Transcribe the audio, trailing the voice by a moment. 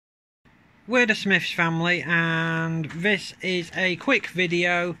We're the Smiths family, and this is a quick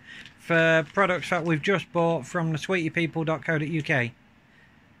video for products that we've just bought from the sweetiepeople.co.uk.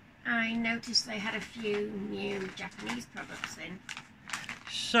 I noticed they had a few new Japanese products in.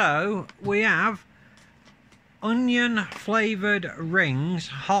 So we have onion flavoured rings,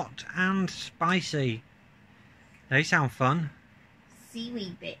 hot and spicy. They sound fun.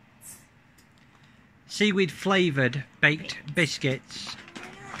 Seaweed bits. Seaweed flavoured baked biscuits.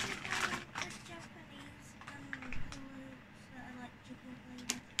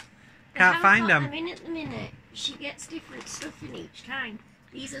 Can't find them. I mean, at the minute, she gets different stuff in each time.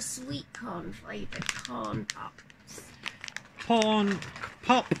 These are sweet corn flavoured corn pops.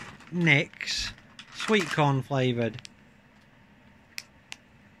 Pop Nicks, sweet corn flavoured.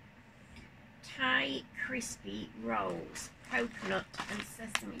 Thai crispy rolls, coconut and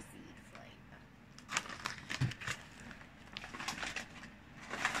sesame seed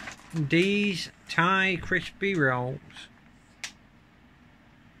flavour. These Thai crispy rolls.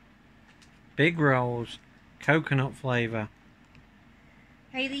 Big rolls, coconut flavour.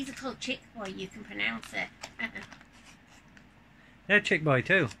 Hey, these are called Chick Boy, you can pronounce it. They're Chick Boy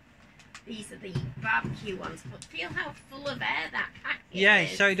too. These are the barbecue ones, but feel how full of air that packet is. Yeah,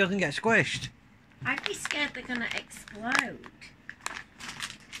 so it doesn't get squished. I'd be scared they're going to explode.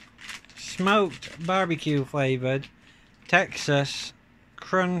 Smoked barbecue flavoured, Texas,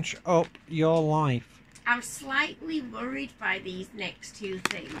 crunch up your life. I'm slightly worried by these next two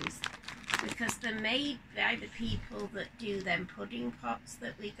things, because they're made by the people that do them pudding pots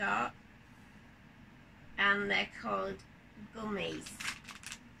that we got, and they're called gummies,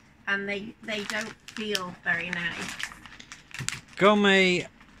 and they don't feel very nice. Gummy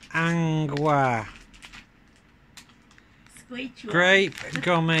angua. Grape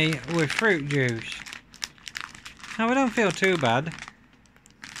gummy with fruit juice. Now, I don't feel too bad.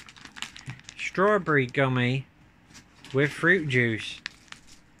 Strawberry gummy with fruit juice.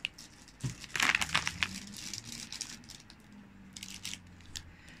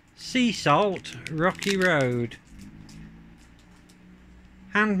 Sea salt, Rocky Road.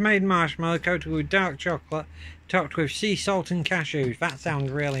 Handmade marshmallow coated with dark chocolate, topped with sea salt and cashews. That sounds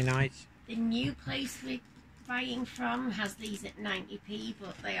really nice. The new place we're buying from has these at 90p,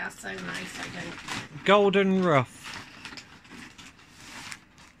 but they are so nice I don't. Golden Ruff.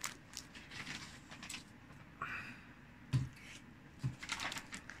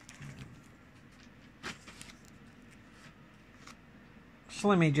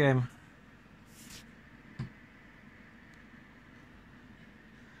 Slimmy Jim.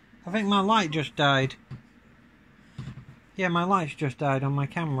 I think my light just died. Yeah, my light's just died on my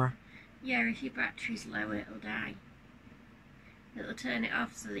camera. Yeah, if your battery's low, it'll die. It'll turn it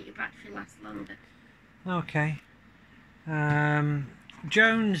off so that your battery lasts longer. Okay.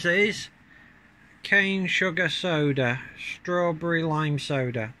 Jones's cane sugar soda, strawberry lime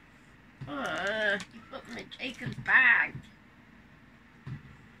soda. You put them in Jacob's bag.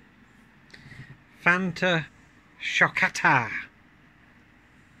 Fanta Choccata.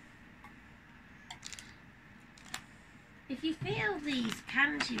 If you feel these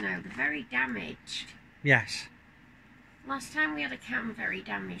cans, you know, they're very damaged. Yes. Last time we had a can very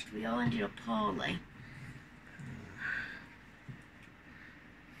damaged, we all ended up poorly.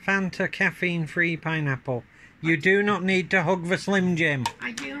 Fanta caffeine-free pineapple. You do not need to hug the Slim Jim.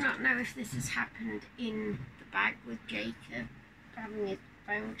 I do not know if this has happened in the bag with Jacob having his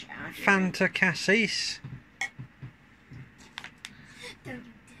phone charger. Fanta Cassis.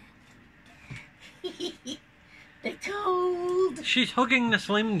 They're cold. She's hugging the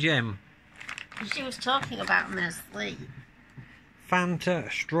Slim Jim. She was talking about them in her sleep.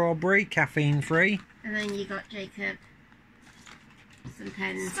 Fanta strawberry, caffeine free. And then you got Jacob some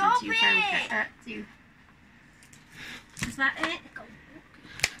pens Stop and two. Is that it?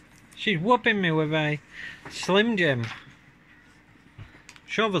 She's whooping me with a Slim Jim.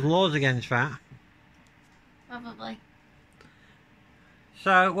 Sure, there's laws against that. Probably.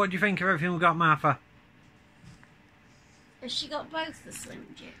 So, what do you think of everything we've got, Martha? Has she got both the Slim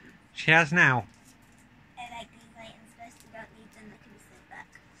Jim? She has now. I like these items best. You don't need them. They can sit back.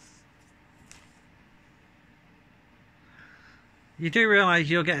 You do realise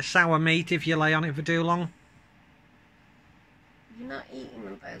you'll get sour meat if you lay on it for too long? You're not eating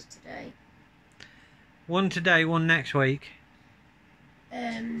them both today. One today, one next week.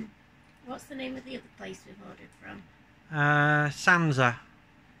 What's the name of the other place we've ordered from? Sanza.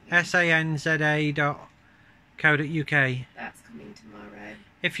 SANZA.co.uk. That's coming tomorrow.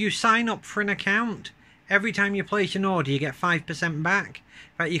 If you sign up for an account, every time you place an order you get 5% back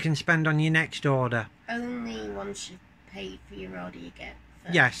that you can spend on your next order. Only once you've paid for your order you get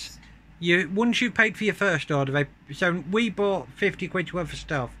first. Yes. once you've paid for your first order, so we bought 50 quid worth of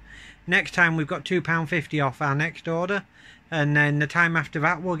stuff. Next time we've got £2.50 off our next order, and then the time after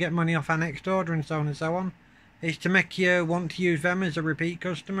that we'll get money off our next order, and so on and so on. It's to make you want to use them as a repeat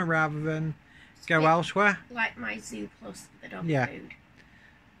customer rather than go elsewhere. Like my Zoo Plus for the dog food.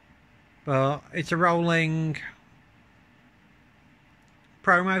 But it's a rolling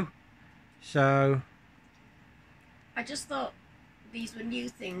promo, so I just thought these were new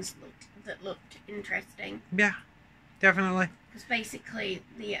things that looked interesting. Yeah, definitely. Because basically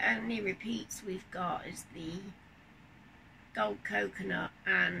the only repeats we've got is the gold coconut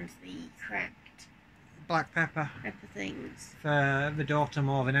and the cracked black pepper things. For the daughter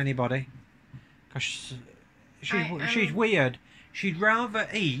more than anybody. Because she's weird. She'd rather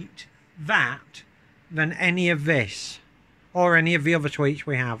eat that than any of this. Or any of the other sweets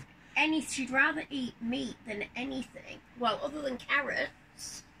we have. She'd rather eat meat than anything. Well, other than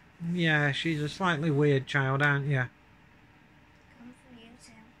carrots. Yeah, she's a slightly weird child, aren't you? Come for you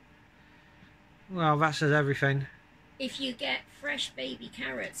too. Well, that says everything. If you get fresh baby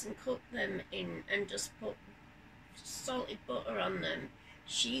carrots and cook them in and just put salted butter on them,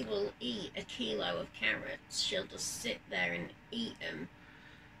 she will eat a kilo of carrots. She'll just sit there and eat them.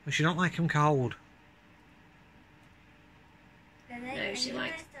 Well, she don't like them cold. No, she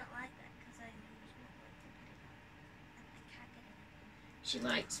likes. Don't like that because I usually like to put it on. I can't get it. She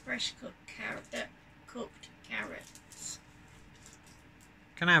likes fresh cooked carrots.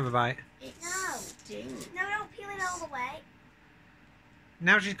 Can I have a bite? It's No. stink. No, don't peel it all the way.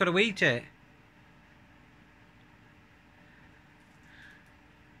 Now she's got to eat it.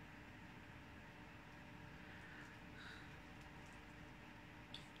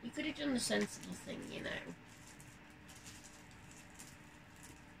 You could have done the sensible thing, you know.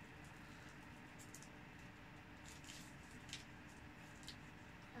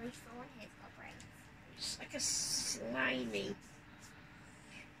 At least the one here's got brains. It's like a slimy,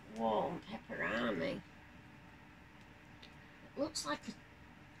 warm pepperoni. It looks like a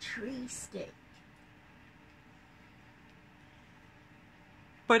tree stick.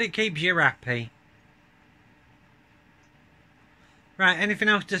 But it keeps you happy. Right, anything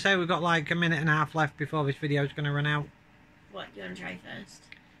else to say? We've got like a minute and a half left before this video is going to run out. What, you want to try first?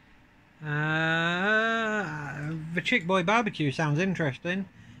 The Chick Boy barbecue sounds interesting.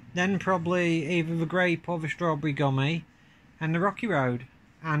 Then probably either the grape or the strawberry gummy, and the Rocky Road,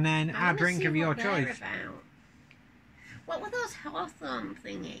 and then our drink of your choice. About. What were those hawthorn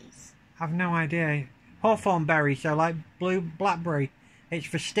thingies? I've no idea. Hawthorn berry, so like blue blackberry. It's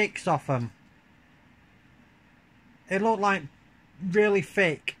the sticks off them. It looked like really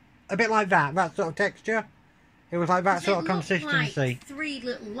thick, a bit like that sort of texture. It was like that sort of consistency. Like 3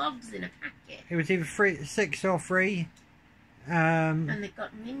 little logs in a packet. It was either 6 or 3. And they've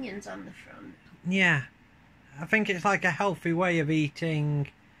got minions on the front. Yeah, I think it's like a healthy way of eating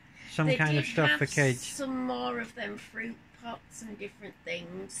some kind of stuff for kids. Some more of them fruit pots and different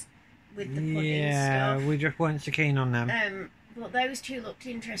things with the pudding yeah, stuff. we just weren't so keen on them. But those two looked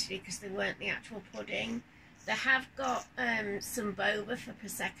interesting because they weren't the actual pudding. They have got some boba for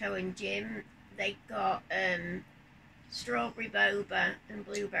Prosecco and Jim. They got strawberry boba and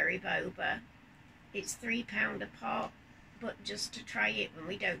blueberry boba. It's £3 a pot. But just to try it when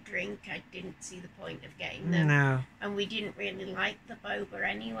we don't drink, I didn't see the point of getting them. No. And we didn't really like the boba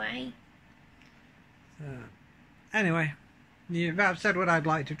anyway. Anyway, I've said what I'd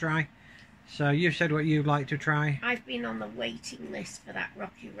like to try. So you've said what you'd like to try. I've been on the waiting list for that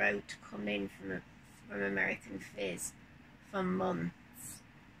Rocky Road to come in from American Fizz for months.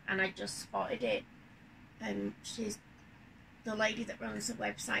 And I just spotted it. And the lady that runs the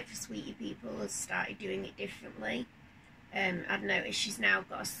website for Sweetie People has started doing it differently. I've noticed she's now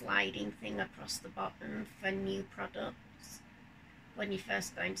got a sliding thing across the bottom for new products when you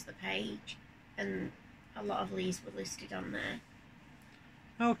first go into the page, and a lot of these were listed on there.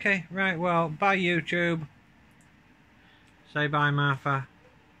 Okay, right, well, bye YouTube. Say bye Martha.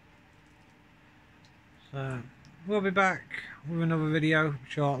 So, we'll be back with another video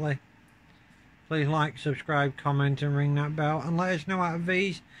shortly. Please like, subscribe, comment and ring that bell, and let us know out of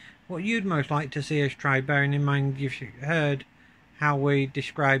these what you'd most like to see us try, bearing in mind you've heard how we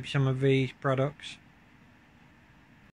describe some of these products.